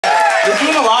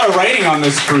the writing on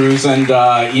this cruise, and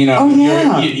you know,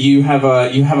 you have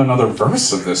another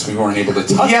verse of this we weren't able to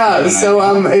touch. Yeah,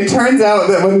 so it turns out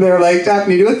that when they're like,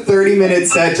 Daphne, do a 30-minute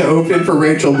set to open for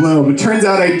Rachel Bloom, it turns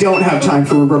out I don't have time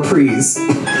for a reprise. But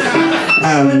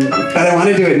I want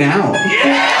to do it now.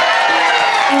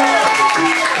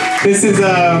 This is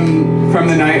from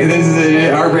the night. This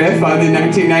is our riff on the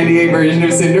 1998 version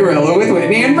of Cinderella with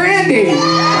Whitney and Brandy.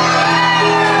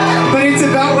 But it's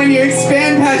about when you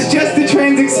expand past just the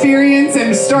trans experience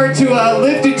and start to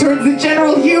lift it towards the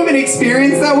general human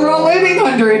experience that we're all living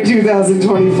under in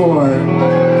 2024.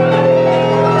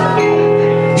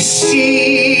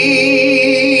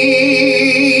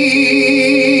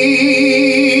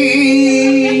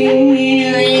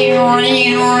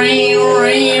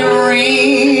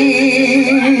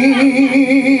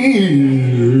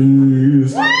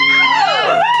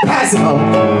 Passable.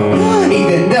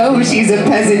 Even though she's a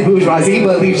peasant bourgeoisie,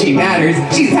 believes she matters,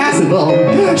 she's passable.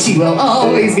 She will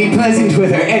always be pleasant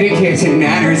with her etiquette and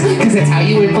manners, cause that's how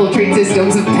you infiltrate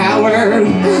systems of power.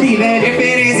 Even if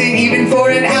it isn't even for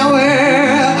an hour,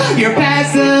 you're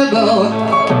passable.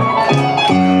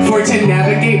 For to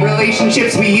navigate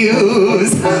relationships we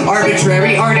use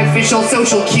arbitrary, artificial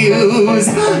social cues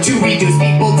to reduce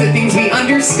people to things we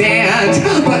understand.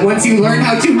 But once you learn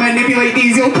how to manipulate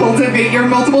these, you'll cultivate your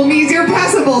multiple me's. You're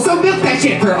passable, so milk that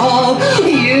shit for all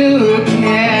you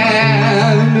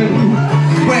can.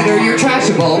 Whether you're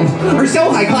trashable, or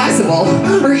so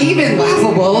high-classable, or even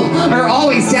laughable, or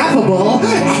always daffable,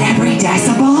 at every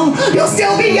decibel, you'll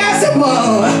still be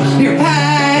yassable. You're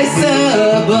passable.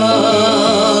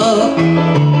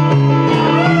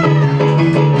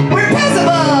 We're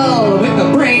passable! With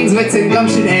the brains, wits, and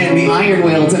gumption, and the iron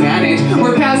will to manage.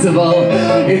 We're passable.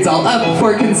 It's all up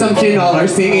for consumption, all our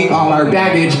singing, all our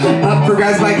baggage, up for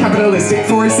grabs by capitalistic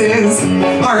forces.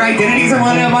 Our identities are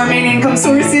one of our main income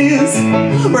sources.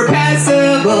 We're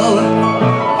passable.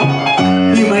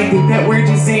 You might think that we're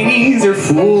just zanies or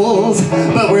fools,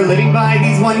 but we're living by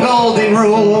these one golden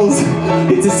rules.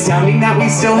 It's astounding that we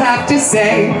still have to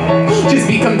say, just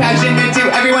be compassionate to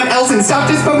everyone else and stop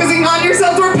just focusing on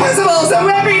yourself. We're passable, so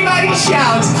everybody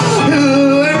shout,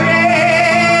 hooray!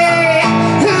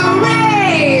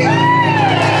 Hooray!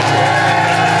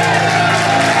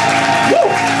 Woo!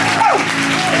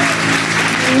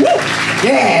 Woo!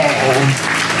 Yeah!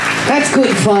 That's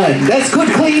good fun. That's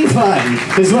good, clean fun,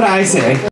 is what I say.